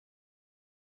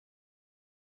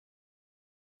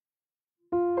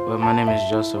Well, my name is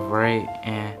Joseph Wright,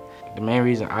 and the main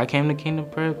reason I came to Kingdom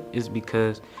Prep is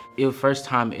because it was the first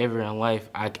time ever in life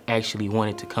I actually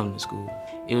wanted to come to school.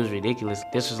 It was ridiculous.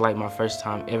 This was like my first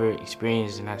time ever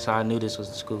experiencing that, so I knew this was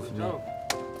the school for me.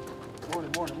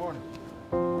 Morning.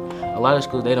 A lot of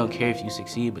schools, they don't care if you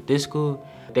succeed, but this school,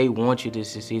 they want you to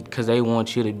succeed because they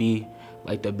want you to be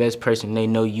like the best person they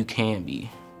know you can be.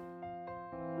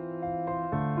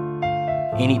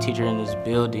 Any teacher in this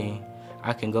building,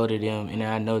 I can go to them and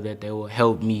I know that they will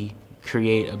help me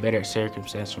create a better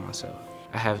circumstance for myself.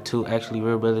 I have two actually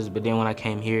real brothers, but then when I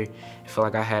came here, I felt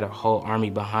like I had a whole army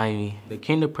behind me. The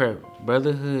Kingdom Prep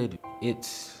brotherhood,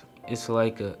 it's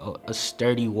like a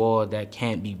sturdy wall that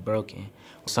can't be broken,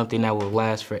 something that will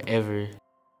last forever.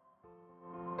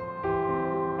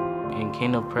 In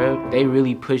Kingdom Prep, they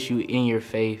really push you in your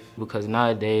faith because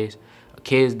nowadays,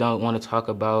 kids don't want to talk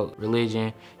about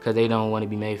religion because they don't want to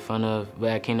be made fun of. But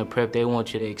at Kingdom Prep, they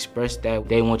want you to express that.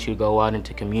 They want you to go out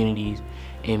into communities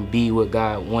and be what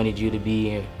God wanted you to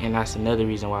be. And that's another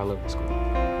reason why I love the school.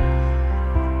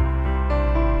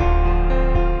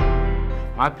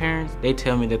 My parents, they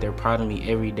tell me that they're proud of me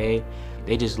every day.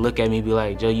 They just look at me and be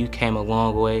like, Joe, you came a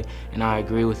long way, and I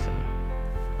agree with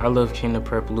them. I love Kingdom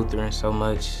Prep Lutheran so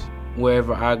much.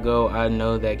 Wherever I go, I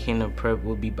know that Kingdom Prep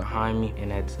will be behind me,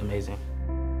 and that's amazing.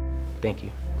 Thank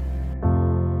you.